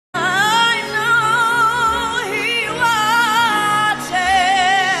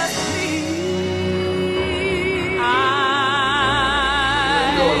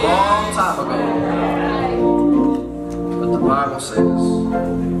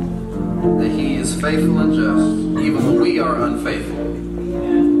that He is faithful and just, even when we are unfaithful.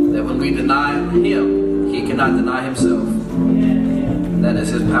 That when we deny Him, He cannot deny Himself. That is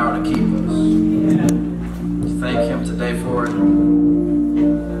His power to keep us. Thank Him today for it.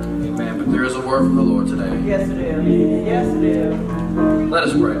 Amen. But there is a word from the Lord today. Yes, it is. Yes, it is. Let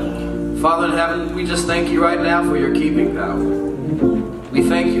us pray. Father in heaven, we just thank You right now for Your keeping power. We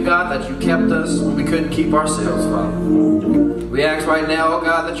thank You, God, that You kept us when we couldn't keep ourselves, Father. We ask right now, oh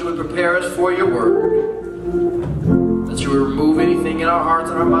God, that You would prepare us for Your word. That You would remove anything in our hearts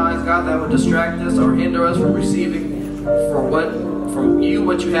and our minds, God, that would distract us or hinder us from receiving from You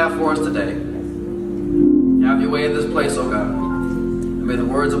what You have for us today. Have Your way in this place, oh God. And may the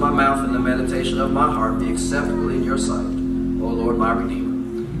words of my mouth and the meditation of my heart be acceptable in Your sight, O Lord, my Redeemer.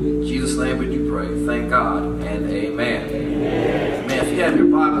 In Jesus' name we do pray. Thank God and amen. Amen. If you have your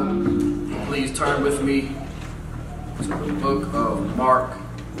Bible, please turn with me to the book of Mark.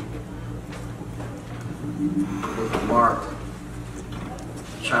 The book of Mark,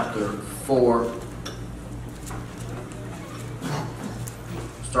 chapter 4,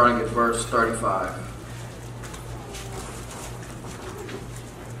 starting at verse 35.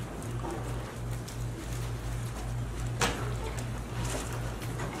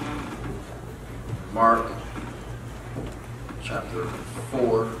 Mark chapter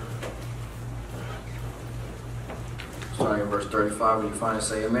 4, starting at verse 35. When you find it,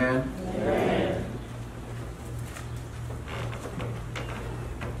 say amen. Amen.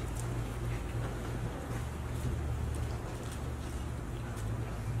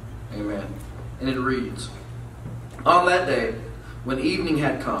 Amen. And it reads, On that day, when evening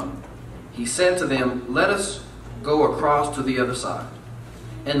had come, He said to them, Let us go across to the other side.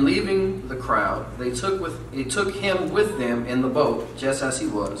 And leaving the crowd, they took Him with them in the boat, just as He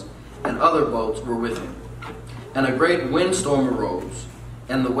was, and other boats were with Him. And a great windstorm arose,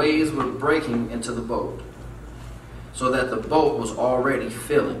 and the waves were breaking into the boat, so that the boat was already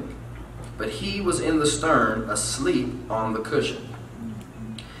filling. But He was in the stern, asleep on the cushion.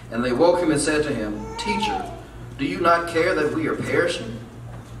 And they woke Him and said to Him, Teacher, do you not care that we are perishing?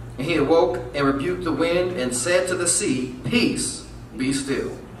 And He awoke and rebuked the wind and said to the sea, Peace, be still.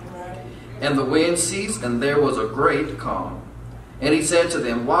 And the wind ceased, and there was a great calm. And He said to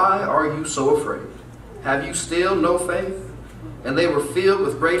them, Why are you so afraid? Have you still no faith? And they were filled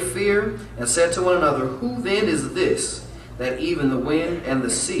with great fear, and said to one another, Who then is this, that even the wind and the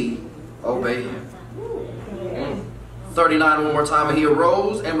sea obey Him? 39, one more time. And He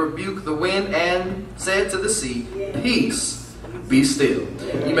arose and rebuked the wind and said to the sea, Peace, be still.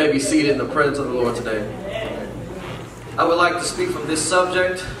 You may be seated in the presence of the Lord today. I would like to speak from this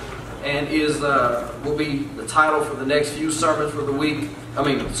subject, and will be the title for the next few sermons for the week.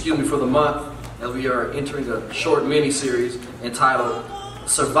 For the month, as we are entering a short mini-series entitled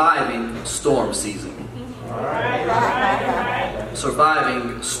Surviving Storm Season.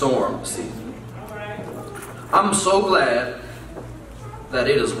 Surviving Storm Season. I'm so glad that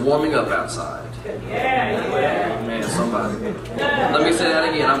it is warming up outside. Man, somebody. Let me say that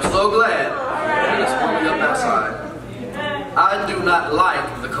again. I'm so glad that it's warming up outside. I do not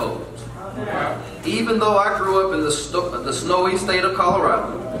like the cold. Even though I grew up in the snowy state of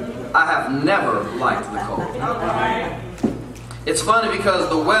Colorado, I have never liked the cold. It's funny because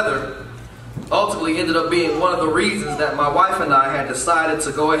the weather ultimately ended up being one of the reasons that my wife and I had decided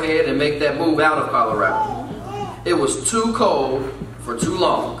to go ahead and make that move out of Colorado. It was too cold for too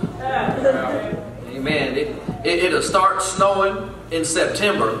long. Amen. It'll start snowing in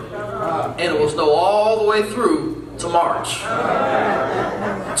September, and it will snow all the way through to March.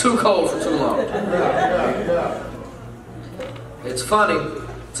 Too cold for too long. It's funny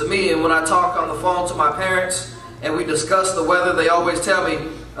to me, and when I talk on the phone to my parents and we discuss the weather, they always tell me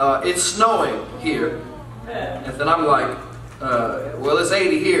it's snowing here, and then I'm like, well, it's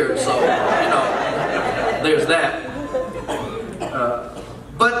 80 here, so there's that.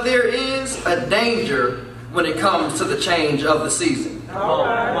 But there is a danger when it comes to the change of the season.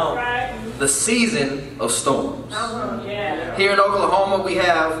 The season of storms. Here in Oklahoma, we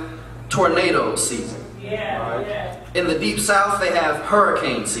have tornado season. In the deep south, they have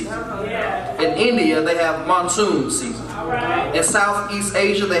hurricane season. In India, they have monsoon season. In Southeast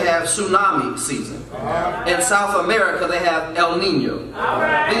Asia, they have tsunami season. In South America, they have El Nino.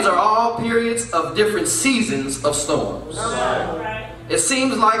 These are all periods of different seasons of storms. It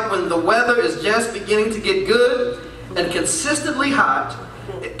seems like when the weather is just beginning to get good and consistently hot,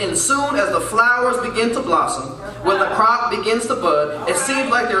 and soon as the flowers begin to blossom, when the crop begins to bud, it seems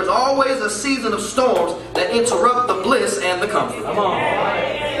like there's always a season of storms that interrupt the bliss and the comfort.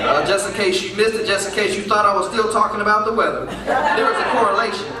 Just in case you missed it, just in case you thought I was still talking about the weather, there is a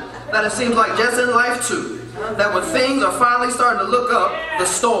correlation that it seems like just in life too, that when things are finally starting to look up, the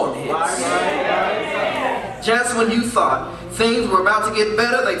storm hits. Just when you thought things were about to get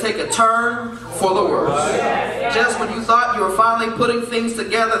better, they take a turn for the worse. Just when you thought you were finally putting things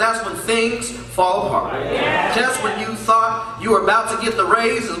together, that's when things fall apart. Just when you thought you were about to get the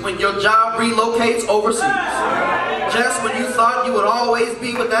raise is when your job relocates overseas. Just when you thought you would always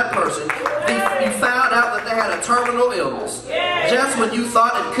be with that person, you found out that they had a terminal illness. Just when you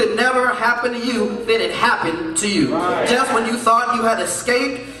thought it could never happen to you, then it happened to you. Just when you thought you had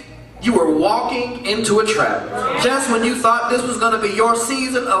escaped, you were walking into a trap. Just when you thought this was going to be your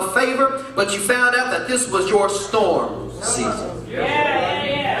season of favor, but you found out that this was your storm season.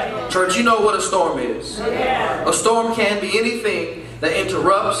 Church, you know what a storm is. A storm can be anything that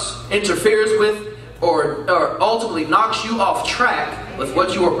interrupts, interferes with, or ultimately knocks you off track with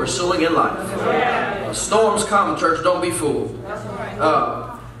what you are pursuing in life. Storms come, church, don't be fooled.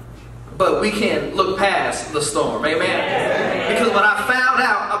 But we can look past the storm, amen? Because what I found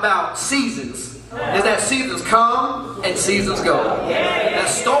out about seasons is that seasons come and seasons go. That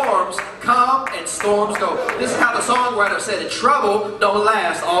storms come and storms go. This is how the songwriter said it: trouble don't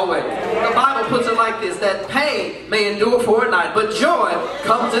last always. The Bible puts it like this, that pain may endure for a night, but joy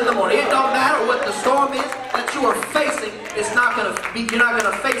comes in the morning. It don't matter what the storm is that you are facing, you're not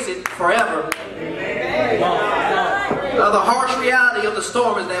going to face it forever. The harsh reality of the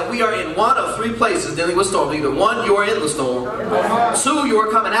storm is that we are in one of three places dealing with storms. Either one, you are in the storm; two, you are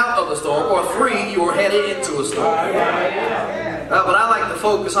coming out of the storm; or three, you are headed into a storm. But I like to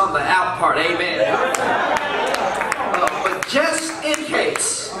focus on the out part, amen. But just in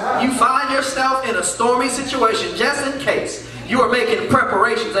case you find yourself in a stormy situation, just in case you are making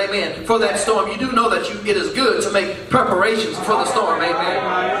preparations, amen, for that storm, you do know that it is good to make preparations for the storm, amen.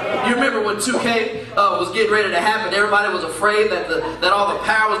 You remember when 2K was getting ready to happen, everybody was afraid that all the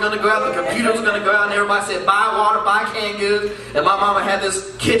power was going to go out, the computer was going to go out, and everybody said, buy water, buy canned goods. And my mama had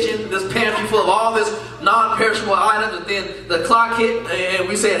this kitchen, this pantry full of all this non-perishable items, and then the clock hit, and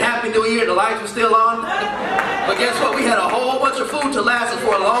we said, Happy New Year, and the lights were still on. But guess what? We had a whole bunch of food to last us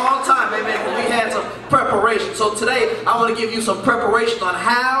for a long time, amen, because we had some preparation. So today, I want to give you some preparation on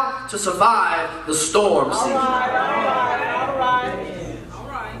how to survive the storm season. All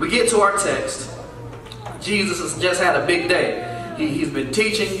right. We get to our text. Jesus has just had a big day. He's been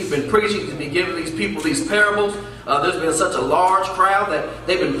teaching, he's been preaching, he's been giving these people these parables. There's been such a large crowd that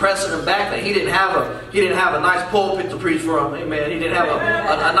they've been pressing him back that he didn't have a nice pulpit to preach from. Amen. He didn't have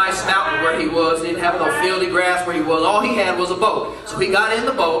a nice mountain where he was. He didn't have no fieldy grass where he was. All he had was a boat. So he got in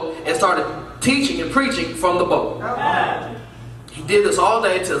the boat and started teaching and preaching from the boat. He did this all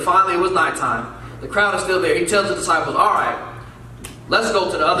day till finally it was nighttime. The crowd is still there. He tells the disciples, all right, let's go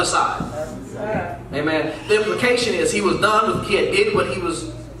to the other side. Amen. The implication is he was done. He had did what he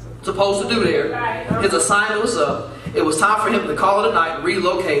was supposed to do there. His assignment was up. It was time for him to call it a night,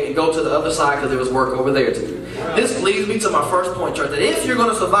 relocate, and go to the other side because there was work over there to do. This leads me to my first point, church, that if you're going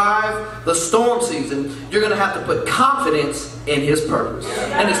to survive the storm season, you're going to have to put confidence in his purpose.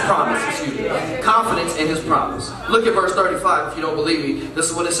 And his promise, excuse me. Confidence in his promise. Look at verse 35 if you don't believe me. This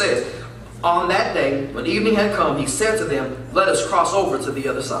is what it says. On that day, when evening had come, he said to them, let us cross over to the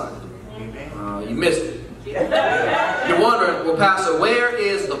other side. You missed it. You're wondering, well, Pastor, where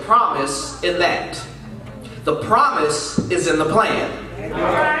is the promise in that? The promise is in the plan.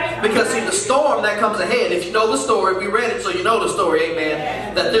 Because see, the storm that comes ahead, if you know the story, we read it so you know the story,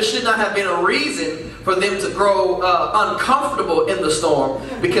 amen, that there should not have been a reason for them to grow uncomfortable in the storm,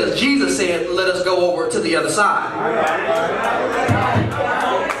 because Jesus said, let us go over to the other side.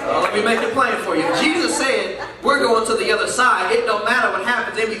 Let me make it plain for you. Jesus said, we're going to the other side. It don't matter what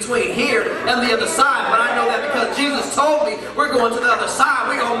happens in between here and the other side, but I know that because Jesus told me we're going to the other side,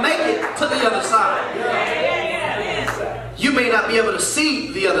 we're going to make it to the other side. You may not be able to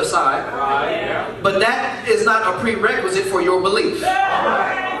see the other side, but that is not a prerequisite for your belief. We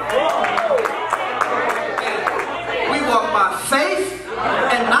walk by faith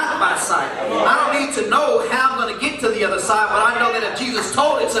and not by sight. I don't need to know how I'm going to get to the other side, but I know that if Jesus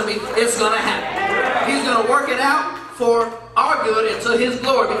told it to me, it's going to happen. He's going to work it out for our good and to his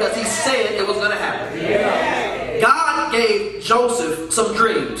glory because he said it was going to happen. God gave Joseph some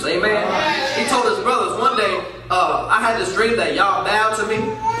dreams. Amen. He told his brothers one day, I had this dream that y'all bowed to me.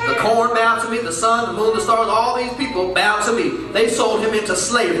 The corn bowed to me. The sun, the moon, the stars, all these people bowed to me. They sold him into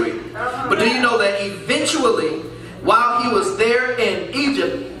slavery. But do you know that eventually, while he was there in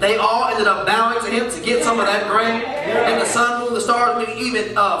Egypt, they all ended up bowing to him to get some of that grain. And the sun, moon, the stars,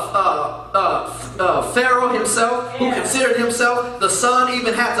 even Pharaoh himself, who considered himself the son,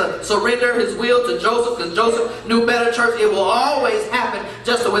 even had to surrender his will to Joseph because Joseph knew better, church. It will always happen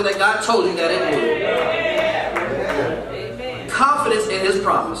just the way that God told you that it would. Confidence in his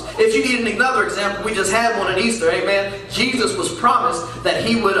promise. If you need another example, we just had one at Easter, amen. Jesus was promised that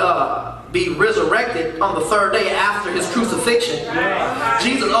he would be resurrected on the third day after his crucifixion.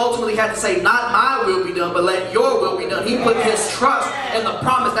 Jesus ultimately had to say, not my will be done, but let your will be done. He put his trust in the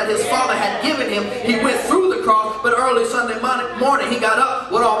promise that his Father had given him. He went through the cross, but early Sunday morning he got up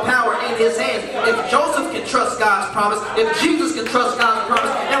with all power in his hands. If Joseph can trust God's promise, if Jesus can trust God's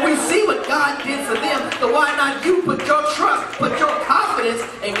promise, and we see what God did for them, then why not you put your trust, put your confidence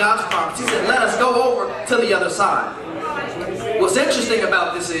in God's promise? He said, let us go over to the other side. What's interesting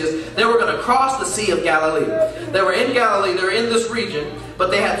about this is they were going to cross the Sea of Galilee. They were in Galilee, they were in this region,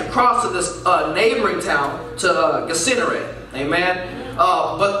 but they had to cross to this neighboring town to Gennesaret. Amen.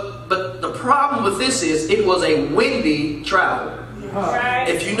 But the problem with this is it was a windy travel.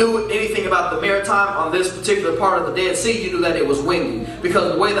 If you knew anything about the maritime on this particular part of the Dead Sea, you knew that it was windy.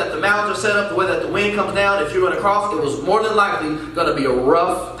 Because the way that the mountains are set up, the way that the wind comes down, if you're going to cross, it was more than likely going to be a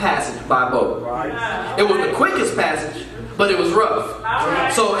rough passage by boat. It was the quickest passage, but it was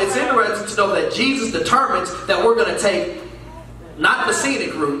rough. So it's interesting to know that Jesus determines that we're going to take not the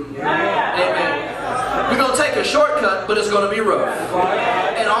scenic route. Amen. We're going to take a shortcut, but it's going to be rough.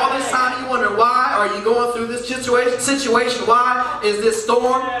 And all this time you wonder, why are you going through this situation? Why is this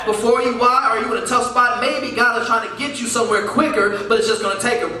storm before you? Why are you in a tough spot? Maybe God is trying to get you somewhere quicker, but it's just going to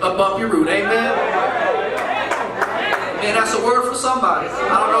take a bumpy route. Amen. And that's a word for somebody.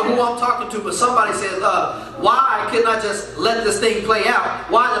 I don't know who I'm talking to, but somebody says, why couldn't I just let this thing play out?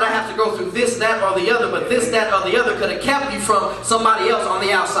 Why did I have to go through this, that, or the other? But this, that, or the other could have kept you from somebody else on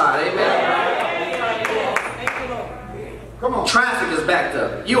the outside. Amen. Come on. Traffic is backed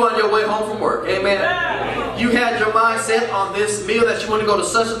up. You on your way home from work. Amen. You had your mind set on this meal that you want to go to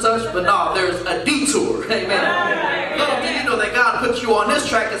such and such, but no, there's a detour. Amen. Little do you know that God put you on this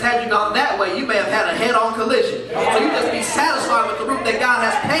track, because had you gone that way, you may have had a head-on collision. So you just be satisfied with the route that God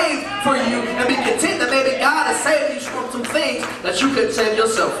has paved for you, and be content that maybe God has saved you from some things that you couldn't save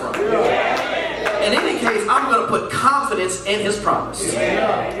yourself from. In any case, I'm going to put confidence in his promise.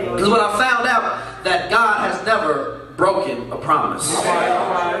 Because when I found out that God has never broken a promise.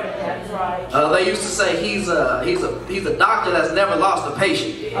 They used to say he's a doctor that's never lost a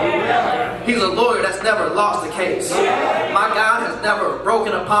patient. He's a lawyer that's never lost a case. My God has never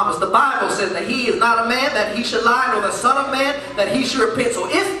broken a promise. The Bible says that he is not a man that he should lie, nor the son of man that he should repent. So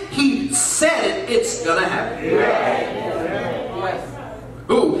if he said it, it's gonna happen.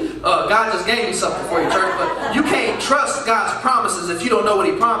 God just gave me something for you, church, but you can't trust God's promises if you don't know what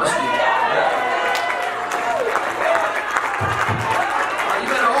he promised you.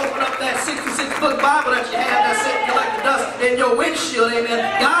 That 66-book Bible that you have that's sitting like the dust in your windshield, amen.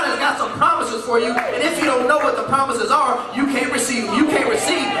 God has got some promises for you, and if you don't know what the promises are, you can't receive them. You can't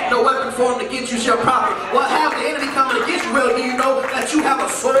receive no weapon formed against you shall prosper. What have the enemy coming against you? Well, do you know that you have a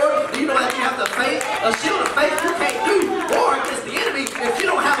sword? Do you know that you have the faith? A shield of faith. You can't do war against the enemy if you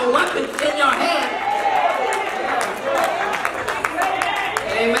don't have a weapon in your hand.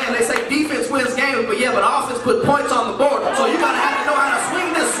 Amen. They say defense wins games, but yeah, but offense put points on the board. So you gotta have to know how to swing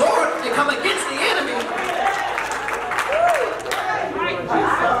this sword and come against the enemy.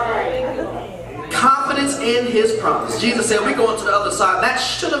 Confidence in his promise. Jesus said, we're going to the other side. That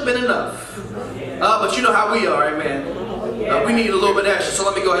should have been enough. But you know how we are, amen. We need a little bit extra, so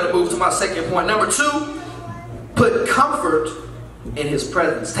let me go ahead and move to my second point. Number 2, put comfort in his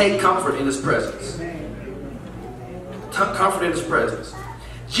presence. Take comfort in his presence. Comfort in his presence.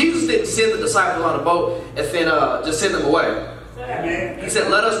 Jesus didn't send the disciples on a boat and then just send them away. He said,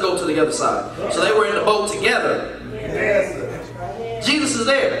 let us go to the other side. So they were in the boat together. Jesus is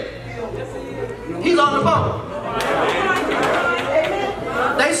there. He's on the boat.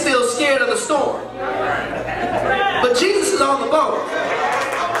 They still scared of the storm. But Jesus is on the boat.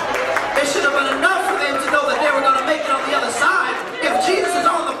 It should have been enough for them to know that they were going to make it on the other side if Jesus is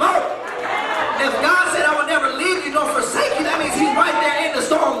on the boat. If God said, I will never leave you nor forsake you, that means he's right there in the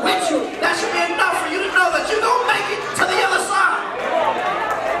storm with you. That should be enough for you to know that you're going to make it to the other side.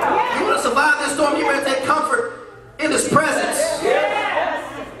 You want to survive this storm, you better take comfort in his presence.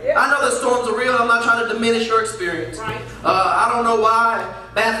 I know that storms are real. I'm not trying to diminish your experience. I don't know why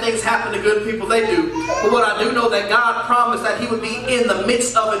bad things happen to good people. They do. But what I do know, that God promised that he would be in the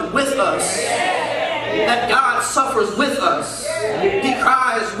midst of it with us. That God suffers with us. He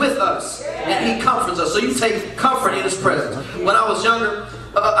cries with us. And he comforts us. So you take comfort in his presence. When I was younger,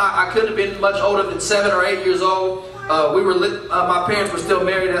 I couldn't have been much older than 7 or 8 years old. My parents were still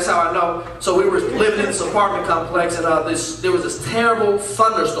married, that's how I know. So we were living in this apartment complex, and there was this terrible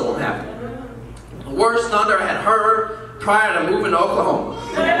thunderstorm happening. The worst thunder I had heard prior to moving to Oklahoma.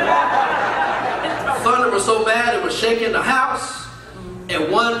 Thunder was so bad it was shaking the house,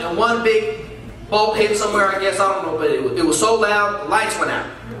 and one big bolt hit somewhere, I guess, I don't know, but it was so loud, the lights went out.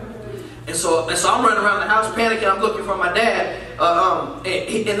 And so I'm running around the house panicking. I'm looking for my dad,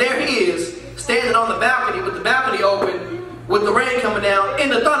 and there he is, standing on the balcony with the balcony open, with the rain coming down in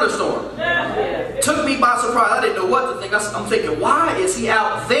the thunderstorm. Took me by surprise. I didn't know what to think. I'm thinking, why is he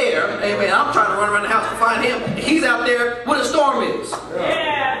out there? Amen. I'm trying to run around the house to find him. And he's out there where the storm is.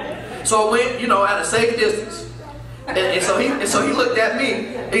 So I went, at a safe distance. And so he looked at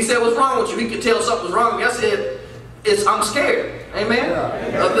me and he said, "What's wrong with you?" He could tell something was wrong with me. I said, I'm scared. Amen.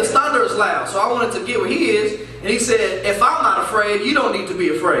 The thunder is loud. So I wanted to get where he is. And he said, "If I'm not afraid, you don't need to be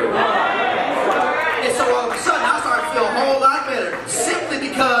afraid." And so all of a sudden I started to feel a whole lot better, simply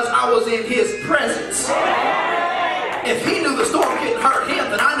because I was in his presence. If he knew the storm couldn't hurt him,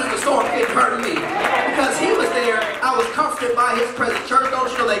 then I knew the storm couldn't hurt me. Because he was there, I was comforted by his presence. Church,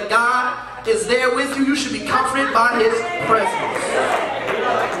 don't you know that God is there with you? You should be comforted by his presence.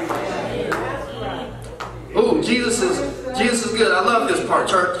 Ooh, Jesus is good. I love this part,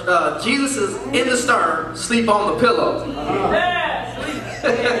 church. Jesus is in the stern, sleep on the pillow.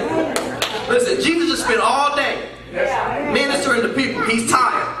 Listen, Jesus just spent all day ministering to people. He's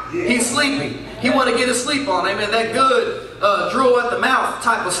tired. He's sleepy. He wanted to get his sleep on. Amen. That good drool at the mouth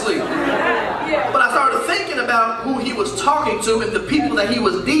type of sleep. But I started thinking about who he was talking to and the people that he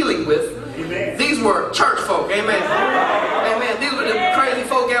was dealing with. These were church folk. Amen. Amen. These were the crazy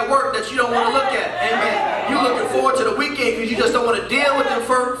folk at work that you don't want to look at. Amen. You're looking forward to the weekend because you just don't want to deal with them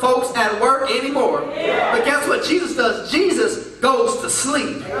folks at work anymore. But guess what Jesus does? Jesus goes to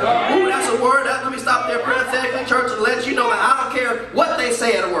sleep. Ooh, that's a word. Let me stop there parenthetically, church, and let you know that I don't care what they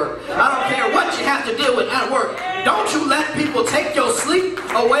say at work. I don't care what you have to deal with at work. Don't you let people take your sleep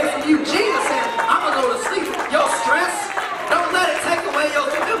away from you. Jesus said, I'm going to go to sleep. Your stress, don't let it take away your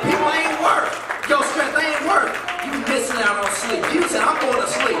sleep. Them people ain't worth your stress. They ain't worth you missing out on sleep. Jesus said, I'm going to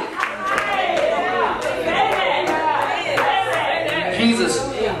sleep. Jesus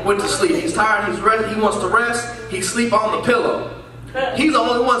went to sleep. He's tired. He's ready. He wants to rest. He sleep on the pillow. He's the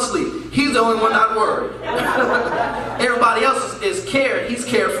only one asleep. He's the only one not worried. Everybody else is cared. He's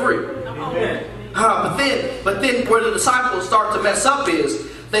carefree. But then where the disciples start to mess up is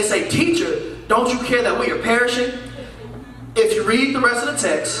they say, "Teacher, don't you care that we are perishing?" If you read the rest of the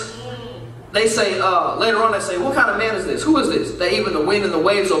text, they say later on, they say, "What kind of man is this? Who is this that even the wind and the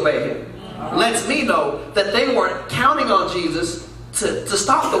waves obey him?" Lets me know that they weren't counting on Jesus to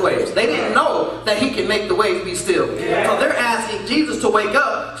stop the waves. They didn't know that he can make the waves be still. So they're asking Jesus to wake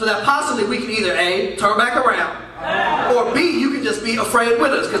up so that possibly we can either A, turn back around, or B, you can just be afraid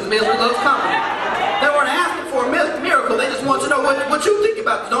with us because misery loves company. They weren't asking for a miracle. They just want to know what you think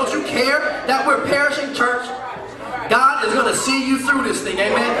about this. Don't you care that we're perishing, church? God is going to see you through this thing,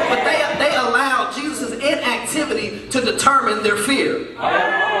 amen? But they allowed Jesus' inactivity to determine their fear.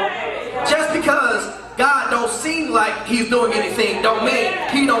 Just because God don't seem like he's doing anything don't mean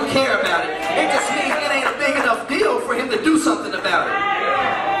he don't care about it. It just means it ain't a big enough deal for him to do something about it.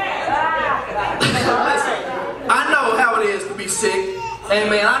 Listen, I know how it is to be sick.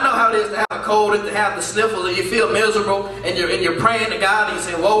 Amen. I know how it is to have a cold and to have the sniffles and you feel miserable and you're praying to God and you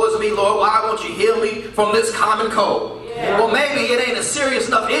say, "Woe is me, Lord, why won't you heal me from this common cold?" Well, maybe it ain't a serious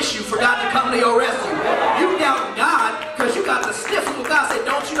enough issue for God to come to your rescue. You doubt God because you got the sniffles. Well, God said,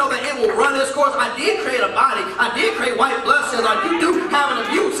 "Don't you know that it will run its course? I did create a body. I did create white blood cells. You do have an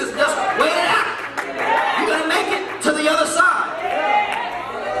immune system. Just wait it out. You're going to make it to the other side."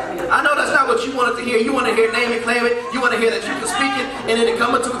 I know that's not what you wanted to hear. You want to hear name it, claim it. You want to hear that you can speak it and then it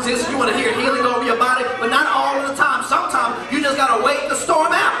come into existence. You want to hear healing over your body, but not all of the time. Sometimes you just got to wait the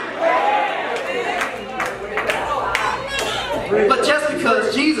storm out. But just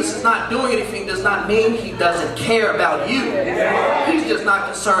because Jesus is not doing anything does not mean he doesn't care about you. He's just not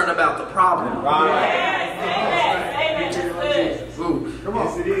concerned about the problem. Ooh. Come on.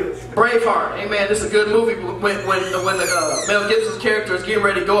 Braveheart. Amen. This is a good movie. When Mel Gibson's character is getting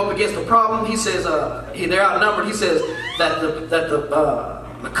ready to go up against the problem, he says they're outnumbered. He says that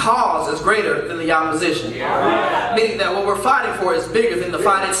the cause is greater than the opposition. Meaning that what we're fighting for is bigger than the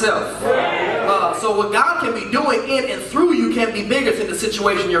fight itself. So what God can be doing in and through you can be bigger than the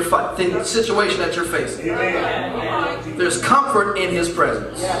situation that you're facing. There's comfort in his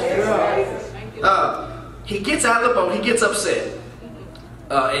presence. He gets out of the boat. He gets upset.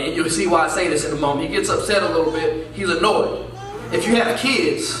 And you'll see why I say this in a moment. He gets upset a little bit. He's annoyed. If you have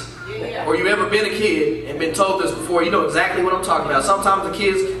kids, Or you ever been a kid and been told this before, you know exactly what I'm talking about. Sometimes the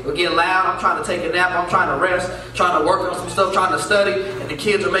kids will get loud. I'm trying to take a nap. I'm trying to rest, trying to work on some stuff, trying to study. And the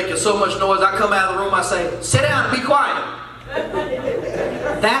kids are making so much noise. I come out of the room, I say, sit down and be quiet.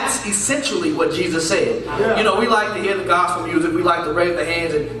 That's essentially what Jesus said. You know, we like to hear the gospel music. We like to raise the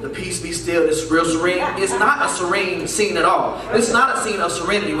hands and the peace be still. It's real serene. It's not a serene scene at all. It's not a scene of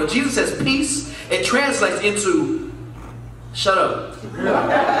serenity. When Jesus says peace, it translates into shut up.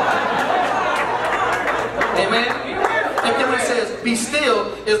 Amen? And then when it says be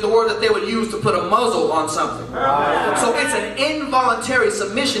still is the word that they would use to put a muzzle on something. So it's an involuntary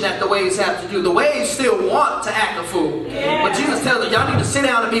submission that the waves have to do. The waves still want to act a fool. But Jesus tells them, y'all need to sit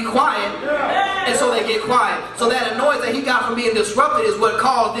down and be quiet. And so they get quiet. So that noise that he got from being disrupted is what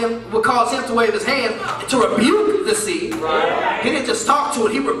caused him to wave his hand to rebuke the sea. He didn't just talk to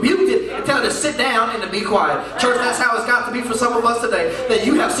it. He rebuked it and tell it to sit down and to be quiet. Church, that's how it's got to be for some of us today. That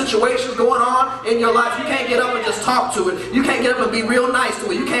you have situations going on in your life. You can't get up and just talk to it. You can't get up and be real nice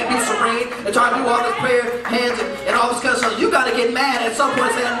to it. You can't be serene and try to do all this prayer, hands, and all this kind of stuff. You got to get mad at some point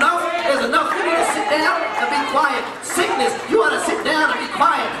and say, enough is enough. You need to sit down and be quiet. Sickness, you want to sit down and be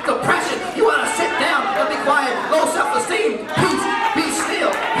quiet. Depression, you want to sit down and be quiet. Low self-esteem, peace, be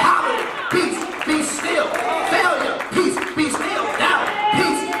still. Poverty, peace, be still. Failure, peace, be still. Doubt,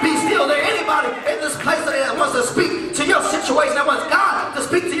 peace, be still. Is there anybody in this place that wants to speak to your situation, that wants God to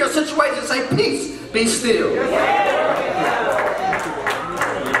speak to your situation and say, peace, be still?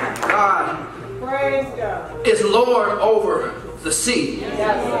 God is Lord over the sea.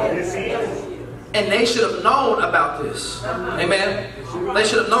 And they should have known about this. Amen? They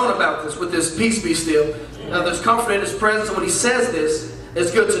should have known about this with this peace be still. Now there's comfort in his presence, and when he says this,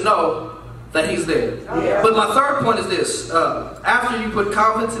 it's good to know that he's there. But my third point is this. After you put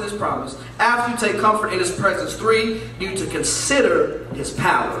confidence in his promise, after you take comfort in his presence, 3, you need to consider his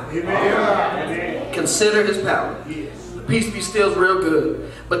power. Consider his power. The peace be still is real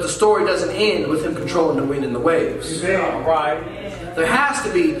good, but the story doesn't end with him controlling the wind and the waves. There has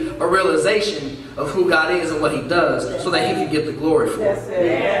to be a realization of who God is and what he does so that he can get the glory for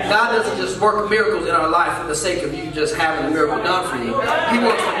it. God doesn't just work miracles in our life for the sake of you just having a miracle done for you. He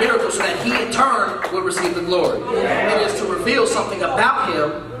works the miracles so that he in turn will receive the glory. It is to reveal something about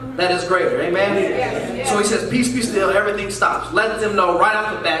him that is greater. Amen? So he says, peace be still, everything stops. Let them know right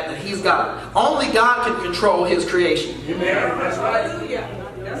off the bat that he's God. Only God can control his creation. Amen.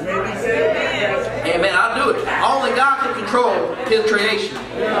 I'll do it. Only God can control his creation.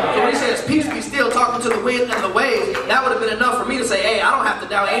 So when he says, peace be still, talking to the wind and the waves, that would have been enough for me to say, hey, I don't have to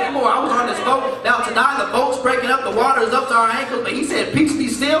doubt anymore. I was on this boat. Now tonight the boat's breaking up. The water is up to our ankles. But he said, peace be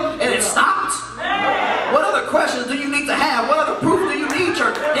still, and it stopped. What other questions do you need to have? What other proof do you need,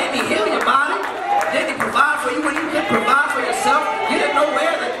 church? Didn't he heal your body? Didn't he provide for you when you couldn't provide for yourself? You didn't know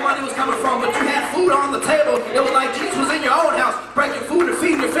where the money was coming from, but you had food on the table. It was like Jesus was in your own house, breaking food and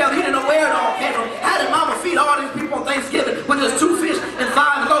feeding your family. You didn't know where it all came from. How did mama feed all these people on Thanksgiving with just 2 fish and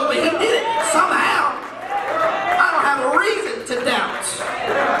 5 loaves? But he did it somehow. I don't have a reason to doubt.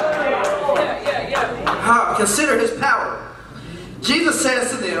 Consider his power. Jesus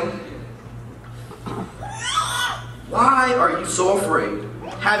says to them, why are you so afraid?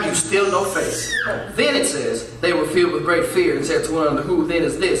 Have you still no faith? Then it says, they were filled with great fear and said to one another, who then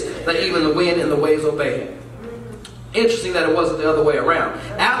is this, that even the wind and the waves obey him? Interesting that it wasn't the other way around.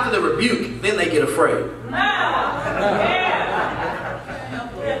 After the rebuke, then they get afraid.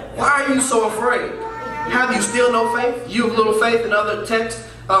 Why are you so afraid? Have you still no faith? You have little faith in other texts.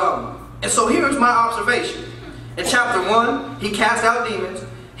 And so here's my observation. In chapter 1, he cast out demons,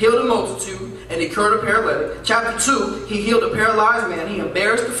 healed a multitude, and he cured a paralytic. Chapter 2, he healed a paralyzed man. He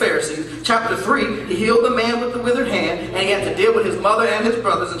embarrassed the Pharisees. Chapter 3, he healed the man with the withered hand, and he had to deal with his mother and his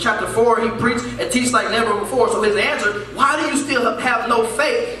brothers. In chapter 4, he preached and teached like never before. So his answer, why do you still have no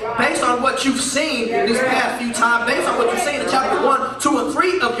faith? Based on what you've seen these past few times, based on what you've seen in chapter 1, 2, and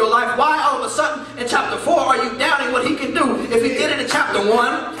 3 of your life, why all of a sudden in chapter 4 are you doubting what he can do? If he did it in chapter 1,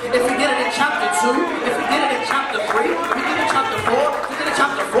 if he did it in chapter 2, if he did it in chapter 3, if he did it in chapter 4, if he did it in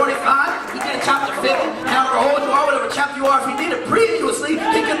chapter 45, if he did it in chapter 50, however old you are, whatever chapter you are, if he did it previously,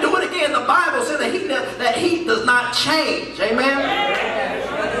 he can do it again. The Bible says that he does not change. Amen?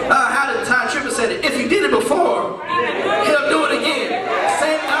 How did Ty Trippett say it? If he did it before, he'll do it again.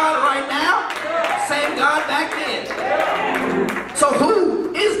 Same God right now, same God back then. So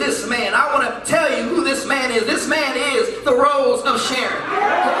who is this man? I want to tell you who this man is. This man is the Rose of Sharon.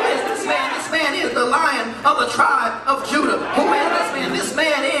 Who is this man? This man is the Lion of the tribe of Judah. Who is this man? This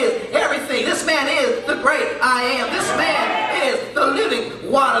man is everything. This man is the great I am. This man is the living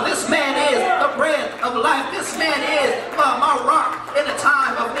water. This man is the bread of life. This man is my rock in the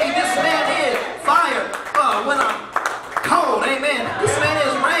time of need. This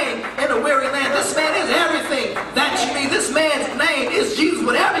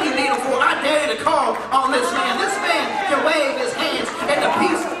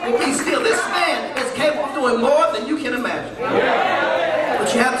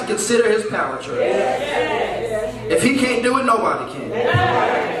consider his power, church. If he can't do it, nobody can.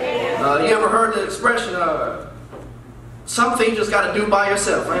 You ever heard the expression, something you just got to do by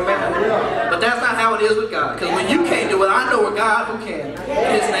yourself? Amen. But that's not how it is with God. Because when you can't do it, I know a God who can.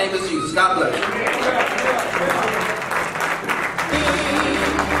 And his name is Jesus. God bless you.